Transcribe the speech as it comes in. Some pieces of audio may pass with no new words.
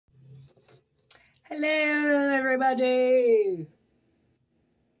Hello, everybody.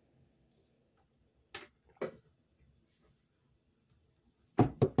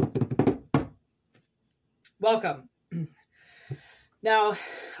 Welcome. Now,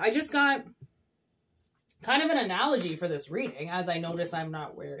 I just got kind of an analogy for this reading, as I notice I'm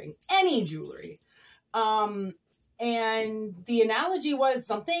not wearing any jewelry. And the analogy was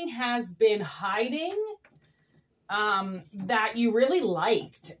something has been hiding that you really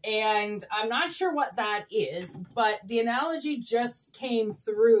liked. And I'm not sure what that is, but the analogy just came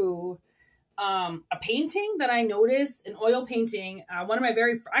through a painting that I noticed, an oil painting. My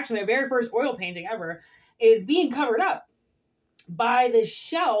very first oil painting ever is being covered up by the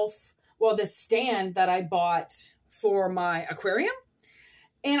shelf, the stand that I bought for my aquarium.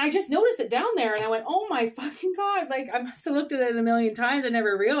 And I just noticed it down there and I went, oh my fucking God. Like, I must have looked at it a million times and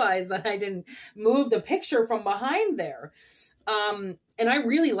never realized that I didn't move the picture from behind there. And I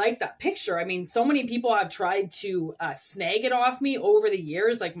really like that picture. I mean, so many people have tried to snag it off me over the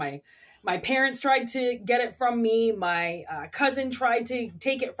years. Like my parents tried to get it from me. My cousin tried to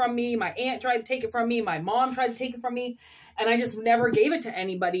take it from me. My aunt tried to take it from me. My mom tried to take it from me. And I just never gave it to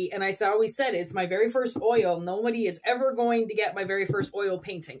anybody. And I always said, it's my very first oil. Nobody is ever going to get my very first oil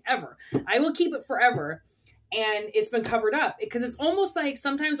painting, ever. I will keep it forever. And it's been covered up. Because it's almost like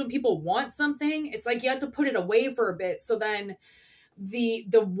sometimes when people want something, it's like you have to put it away for a bit. So then the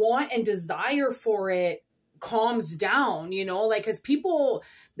want and desire for it calms down, you know, like, because people,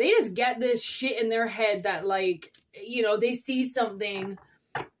 they just get this shit in their head that, like, you know, they see something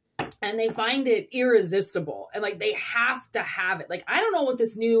and they find it irresistible and like they have to have it. Like, I don't know what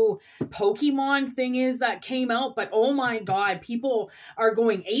this new Pokemon thing is that came out, but oh my God, people are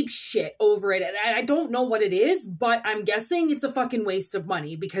going ape shit over it. And I don't know what it is, but I'm guessing it's a fucking waste of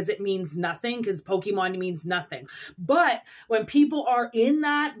money because it means nothing, because Pokemon means nothing. But when people are in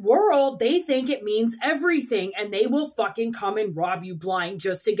that world, they think it means everything and they will fucking come and rob you blind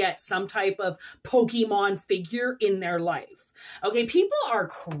just to get some type of Pokemon figure in their life. Okay, people are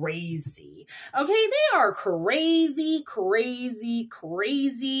crazy. Okay, they are crazy, crazy,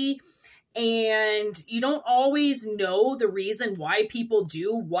 crazy. And you don't always know the reason why people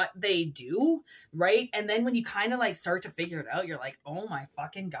do what they do, right? And then when you kind of like start to figure it out, you're like, oh my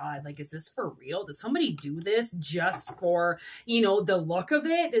fucking God, like, is this for real? Did somebody do this just for, you know, the look of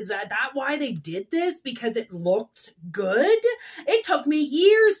it? Is that why they did this? Because it looked good? It took me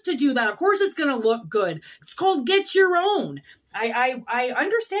years to do that. Of course it's going to look good. It's called get your own. I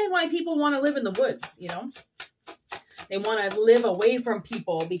understand why people want to live in the woods, you know? They want to live away from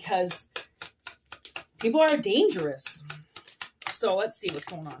people because people are dangerous. So let's see what's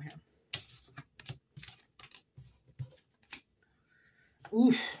going on here.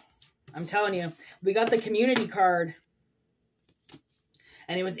 Oof. I'm telling you, we got the community card.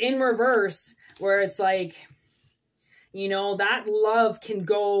 And it was in reverse where it's like, you know, that love can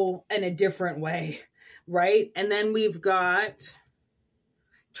go in a different way, right? And then we've got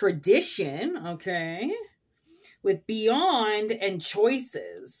tradition, okay, with beyond and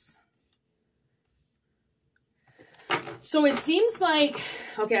choices. So it seems like,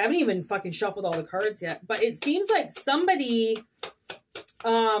 okay, I haven't even fucking shuffled all the cards yet, but it seems like somebody,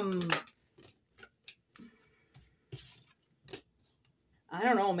 I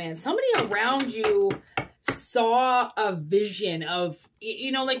don't know, man, somebody around you saw a vision of,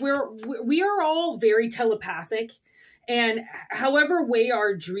 you know, like we are all very telepathic. And however way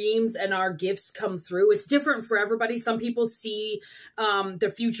our dreams and our gifts come through, it's different for everybody. Some people see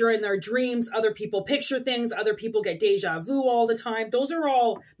the future in their dreams. Other people picture things. Other people get deja vu all the time. Those are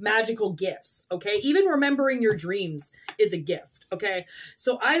all magical gifts, okay? Even remembering your dreams is a gift, okay?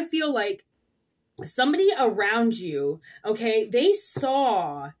 So I feel like somebody around you, okay, they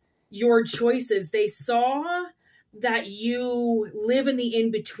saw your choices. They saw that you live in the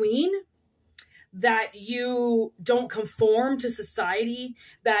in-between, that you don't conform to society,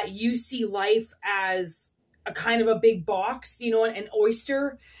 that you see life as a kind of a big box, you know, an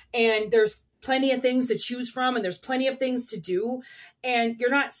oyster, and there's plenty of things to choose from and there's plenty of things to do, and you're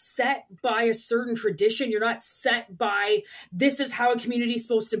not set by a certain tradition. You're not set by, this is how a community is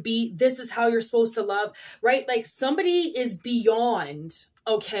supposed to be. This is how you're supposed to love, right? Like, somebody is beyond,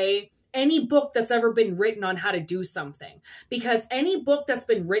 okay, any book that's ever been written on how to do something, because any book that's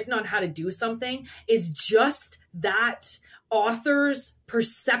been written on how to do something is just that author's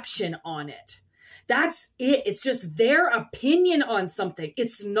perception on it. That's it. It's just their opinion on something.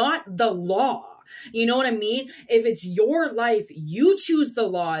 It's not the law. You know what I mean? If it's your life, you choose the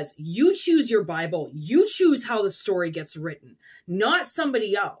laws, you choose your Bible, you choose how the story gets written, not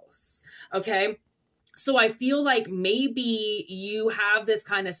somebody else. Okay. So I feel like maybe you have this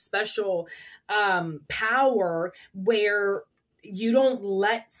kind of special power where you don't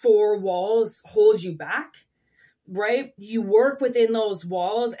let four walls hold you back, right? You work within those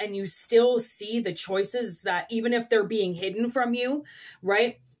walls and you still see the choices that even if they're being hidden from you,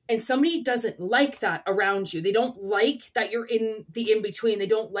 right? And somebody doesn't like that around you. They don't like that you're in the in-between. They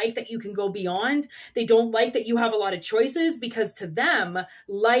don't like that you can go beyond. They don't like that you have a lot of choices, because to them,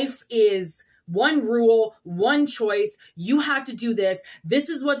 life is one rule, one choice. You have to do this. This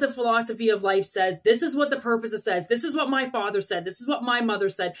is what the philosophy of life says. This is what the purpose says. This is what my father said. This is what my mother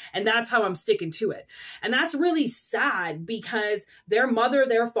said. And that's how I'm sticking to it. And that's really sad, because their mother,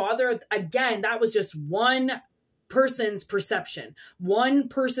 their father, again, that was just one person's perception, one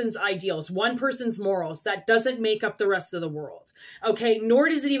person's ideals, one person's morals. That doesn't make up the rest of the world. Okay. Nor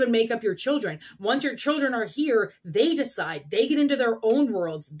does it even make up your children. Once your children are here, they decide, they get into their own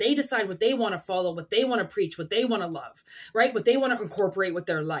worlds. They decide what they want to follow, what they want to preach, what they want to love, right? What they want to incorporate with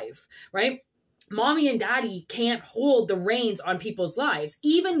their life, right? Mommy and daddy can't hold the reins on people's lives,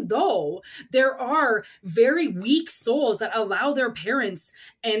 even though there are very weak souls that allow their parents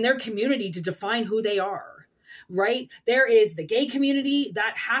and their community to define who they are. Right? There is the gay community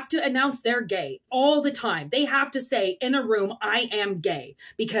that have to announce they're gay all the time. They have to say in a room, I am gay,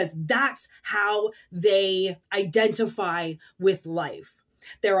 because that's how they identify with life.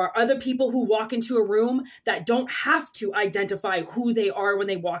 There are other people who walk into a room that don't have to identify who they are when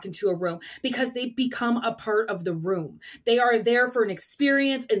they walk into a room, because they become a part of the room. They are there for an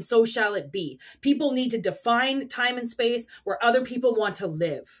experience, and so shall it be. People need to define time and space where other people want to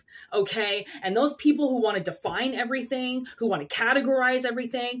live. Okay. And those people who want to define everything, who want to categorize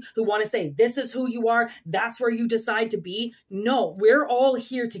everything, who want to say, this is who you are, that's where you decide to be. No, we're all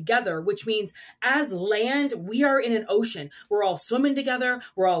here together, which means as land, we are in an ocean. We're all swimming together.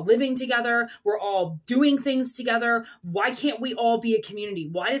 We're all living together. We're all doing things together. Why can't we all be a community?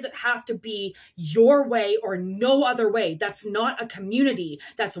 Why does it have to be your way or no other way? That's not a community.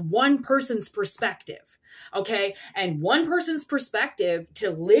 That's one person's perspective. Okay. And one person's perspective to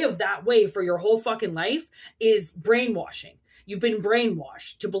live that way for your whole fucking life is brainwashing. You've been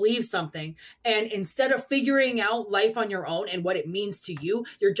brainwashed to believe something. And instead of figuring out life on your own and what it means to you,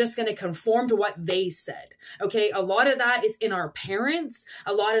 you're just going to conform to what they said. Okay. A lot of that is in our parents.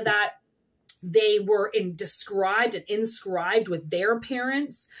 A lot of that they were described and inscribed with their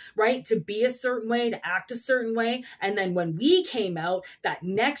parents, right? To be a certain way, to act a certain way. And then when we came out, that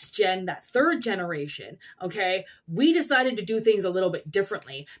next gen, that third generation, okay, we decided to do things a little bit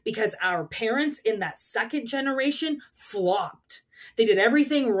differently, because our parents in that second generation flopped. They did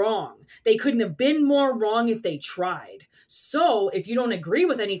everything wrong. They couldn't have been more wrong if they tried. So if you don't agree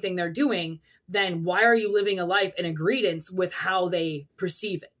with anything they're doing, then why are you living a life in agreement with how they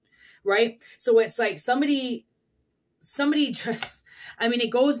perceive it? Right? So it's like somebody just, I mean,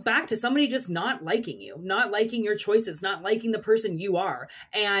 it goes back to somebody just not liking you, not liking your choices, not liking the person you are,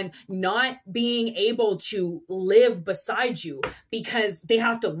 and not being able to live beside you because they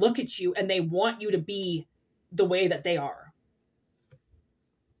have to look at you and they want you to be the way that they are.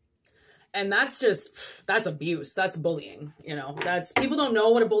 And that's abuse. That's bullying. You know, people don't know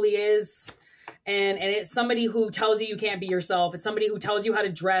what a bully is. And it's somebody who tells you can't be yourself. It's somebody who tells you how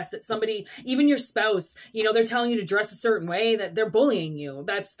to dress. It's somebody, even your spouse, you know, they're telling you to dress a certain way, that they're bullying you.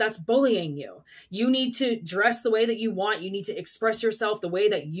 That's bullying you. You need to dress the way that you want. You need to express yourself the way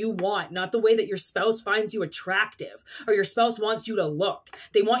that you want, not the way that your spouse finds you attractive or your spouse wants you to look.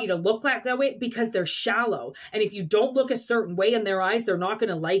 They want you to look like that way because they're shallow. And if you don't look a certain way in their eyes, they're not going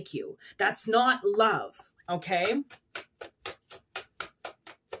to like you. That's not love. Okay.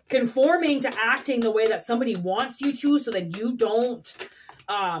 Conforming to acting the way that somebody wants you to so that you don't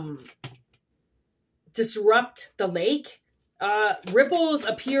disrupt the lake. Ripples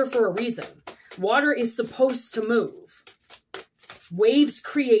appear for a reason. Water is supposed to move. Waves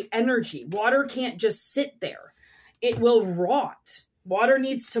create energy. Water can't just sit there. It will rot. Water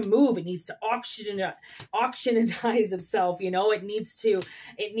needs to move. It needs to oxygenize itself. You know, it needs to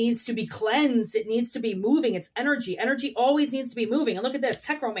be cleansed. It needs to be moving. It's energy. Energy always needs to be moving. And look at this,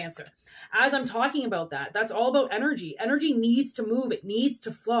 Techromancer. As I'm talking about that, that's all about energy. Energy needs to move. It needs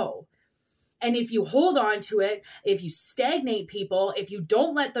to flow. And if you hold on to it, if you stagnate people, if you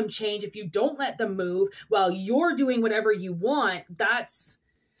don't let them change, if you don't let them move while you're doing whatever you want, that's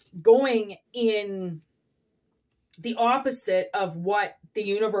going in the opposite of what the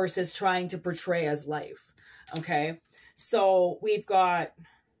universe is trying to portray as life. Okay. So we've got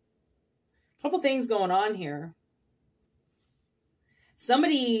a couple things going on here.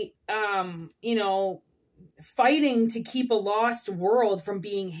 Somebody, you know, fighting to keep a lost world from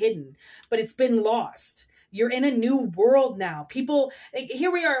being hidden, but it's been lost. You're in a new world now. People, like,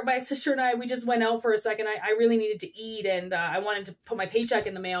 here we are, my sister and I, we just went out for a second. I really needed to eat, and I wanted to put my paycheck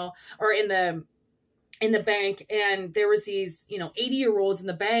in the mail, or in the bank, and there was these, 80-year-olds in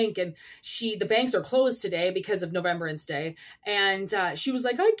the bank, and the banks are closed today because of Novembrance Day, and she was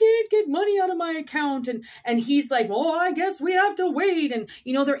like, I can't get money out of my account, and he's like, well, I guess we have to wait, and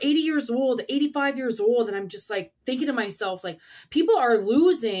they're 80 years old, 85 years old, and I'm just like thinking to myself, like, people are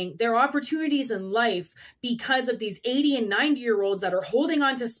losing their opportunities in life because of these 80 and 90-year-olds that are holding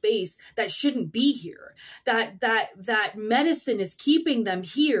on to space that shouldn't be here, that medicine is keeping them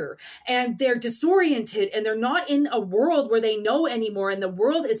here, and they're disoriented, and they're not in a world where they know anymore, and the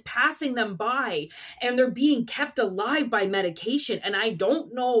world is passing them by, and they're being kept alive by medication. And I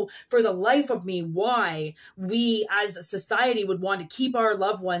don't know for the life of me why we as a society would want to keep our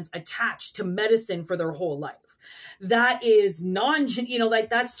loved ones attached to medicine for their whole life. That is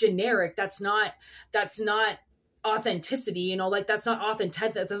that's generic. That's not authenticity, that's not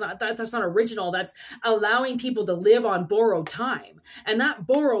authentic, that's not original. That's allowing people to live on borrowed time, and that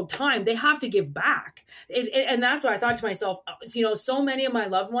borrowed time they have to give back. And that's what I thought to myself, so many of my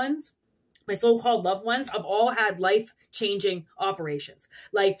loved ones, my so-called loved ones, have all had life-changing operations,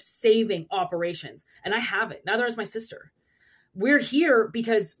 life-saving operations, and I haven't. Neither has my sister. We're here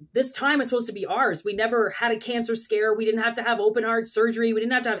because this time is supposed to be ours. We never had a cancer scare. We didn't have to have open heart surgery. We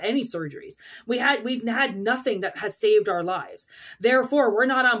didn't have to have any surgeries. We've had nothing that has saved our lives. Therefore, we're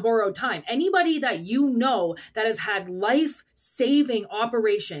not on borrowed time. Anybody that that has had life-saving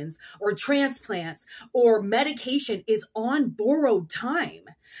operations or transplants or medication is on borrowed time.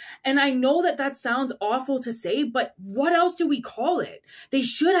 And I know that sounds awful to say, but what else do we call it? They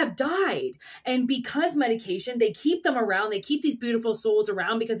should have died. And because medication, they keep them around. They keep these beautiful souls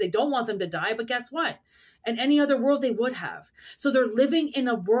around because they don't want them to die. But guess what? In any other world, they would have. So they're living in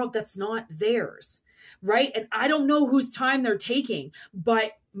a world that's not theirs, right? And I don't know whose time they're taking,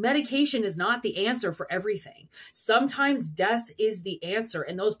 but medication is not the answer for everything. Sometimes death is the answer.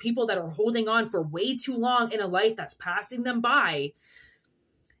 And those people that are holding on for way too long in a life that's passing them by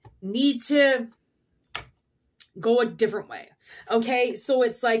need to go a different way. Okay. So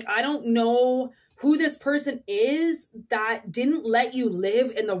it's like, I don't know who this person is that didn't let you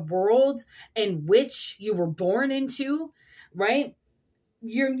live in the world in which you were born into, right?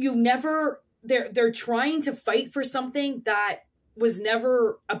 They're trying to fight for something that was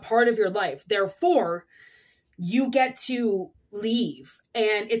never a part of your life. Therefore, you get to leave,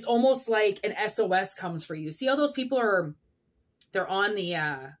 and it's almost like an SOS comes for you. See how those people they're on the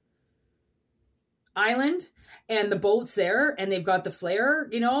island, and the boat's there, and they've got the flare,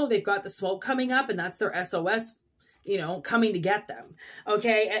 they've got the smoke coming up, and that's their SOS, coming to get them.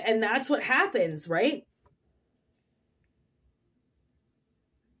 Okay. And that's what happens, right?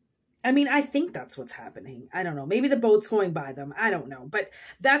 I mean, I think that's what's happening. I don't know. Maybe the boat's going by them. I don't know, but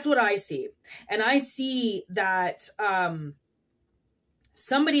that's what I see. And I see that,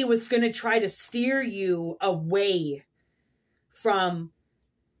 somebody was going to try to steer you away from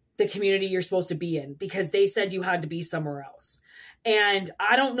the community you're supposed to be in because they said you had to be somewhere else. And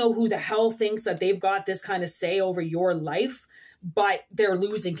I don't know who the hell thinks that they've got this kind of say over your life, but they're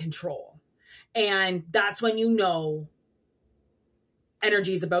losing control. And that's when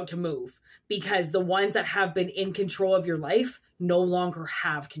energy is about to move, because the ones that have been in control of your life no longer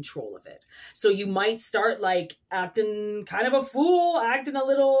have control of it. So you might start acting kind of a fool, acting a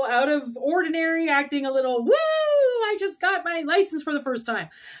little out of ordinary, acting a little, woo, I just got my license for the first time,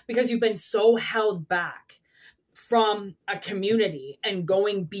 because you've been so held back from a community and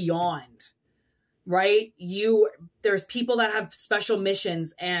going beyond, right? There's people that have special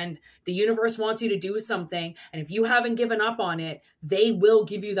missions, and the universe wants you to do something. And if you haven't given up on it, they will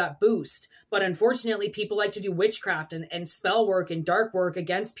give you that boost. But unfortunately, people like to do witchcraft and spell work and dark work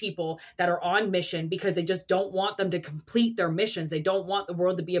against people that are on mission, because they just don't want them to complete their missions. They don't want the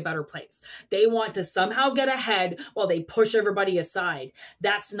world to be a better place. They want to somehow get ahead while they push everybody aside.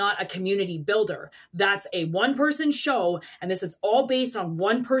 That's not a community builder. That's a one-person show. And this is all based on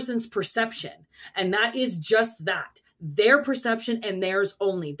one person's perception. And that is just that. Their perception and theirs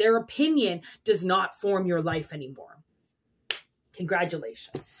only. Their opinion does not form your life anymore.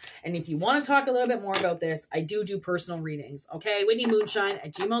 Congratulations. And if you want to talk a little bit more about this, I do personal readings. Okay.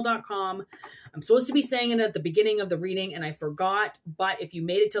 whitneymoonshine@gmail.com. I'm supposed to be saying it at the beginning of the reading and I forgot, but if you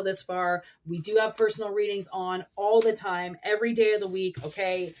made it till this far, we do have personal readings on all the time, every day of the week.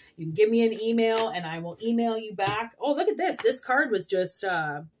 Okay. You can give me an email and I will email you back. Oh, look at this. This card was just,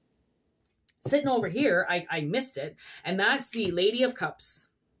 sitting over here. I missed it. And that's the Lady of Cups,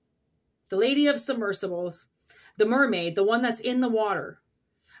 the Lady of Submersibles. The mermaid, the one that's in the water.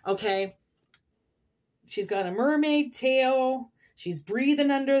 Okay. She's got a mermaid tail. She's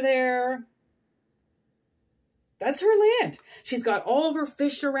breathing under there. That's her land. She's got all of her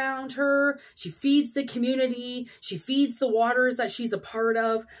fish around her. She feeds the community. She feeds the waters that she's a part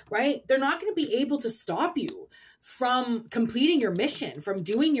of, right? They're not going to be able to stop you from completing your mission, from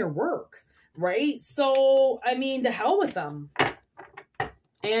doing your work, right? So, I mean, to hell with them.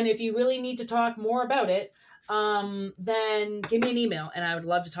 And if you really need to talk more about it, then give me an email and I would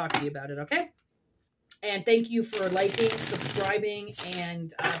love to talk to you about it, okay? And thank you for liking, subscribing,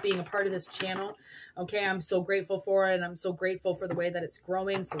 and being a part of this channel. Okay, I'm so grateful for it, and I'm so grateful for the way that it's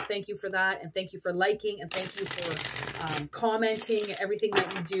growing. So thank you for that, and thank you for liking, and thank you for commenting, everything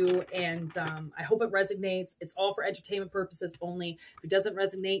that you do. And I hope it resonates. It's all for entertainment purposes only. If it doesn't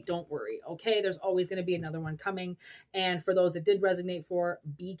resonate, don't worry. Okay, there's always going to be another one coming. And for those that did resonate for,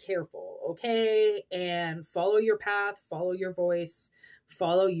 be careful. Okay, and follow your path, follow your voice,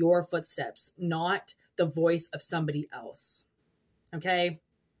 follow your footsteps, not the voice of somebody else. Okay?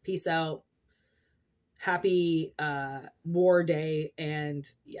 Peace out. Happy War Day. And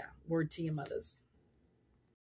yeah, word to your mothers.